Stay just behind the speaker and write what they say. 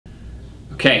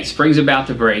Okay, spring's about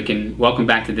to break, and welcome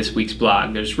back to this week's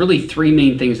blog. There's really three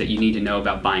main things that you need to know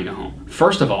about buying a home.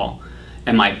 First of all,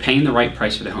 am I paying the right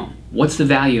price for the home? What's the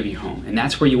value of your home? And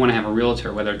that's where you want to have a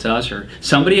realtor, whether it's us or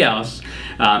somebody else,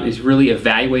 is really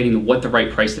evaluating what the right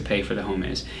price to pay for the home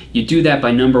is. You do that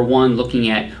by, number one, looking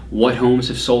at what homes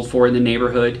have sold for in the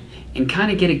neighborhood and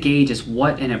kind of get a gauge as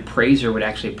what an appraiser would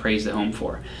actually appraise the home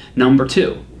for. Number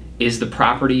two, is the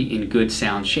property in good,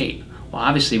 sound shape? Well,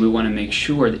 obviously we want to make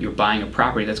sure that you're buying a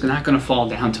property that's not going to fall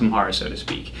down tomorrow, so to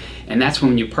speak. And that's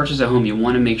when you purchase a home, you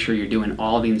want to make sure you're doing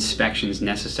all the inspections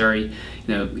necessary.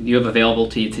 You have available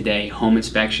to you today home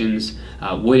inspections,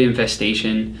 wood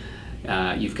infestation,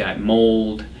 you've got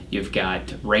mold, you've got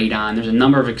radon. There's a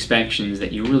number of inspections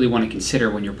that you really want to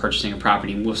consider when you're purchasing a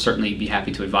property, and we'll certainly be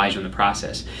happy to advise you on the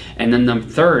process. And then the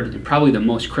third, and probably the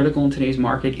most critical in today's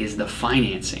market, is the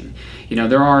financing.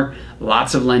 There are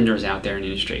lots of lenders out there in the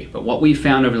industry, but what we've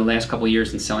found over the last couple of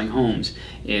years in selling homes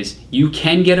is you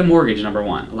can get a mortgage, number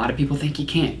one. A lot of people think you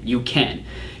can't. You can.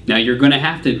 Now, you're going to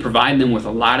have to provide them with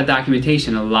a lot of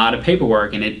documentation, a lot of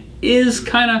paperwork, and it is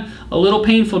kind of a little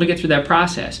painful to get through that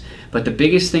process. But the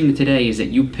biggest thing today is that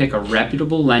you pick a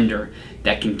reputable lender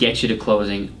that can get you to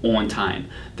closing on time.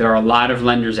 There are a lot of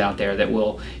lenders out there that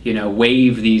will,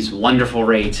 waive these wonderful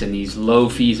rates and these low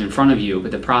fees in front of you, but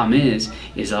the problem is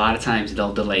a lot of times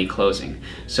they'll delay closing.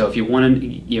 So if you want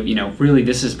to, really,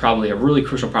 this is probably a really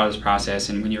crucial part of this process,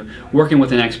 and when you're working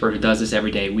with an expert who does this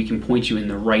every day, we can point you in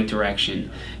the right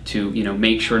direction to,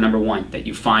 make sure, number one, that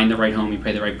you find the right home, you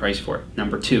pay the right price for it.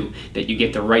 Number two, that you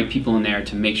get the right people in there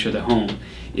to make sure the home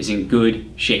is in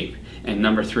good shape. And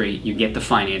number three, you get the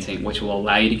financing, which will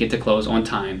allow you to get to close on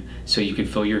time so you can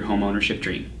fill your home ownership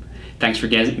dream. Thanks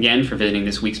again for visiting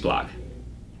this week's blog.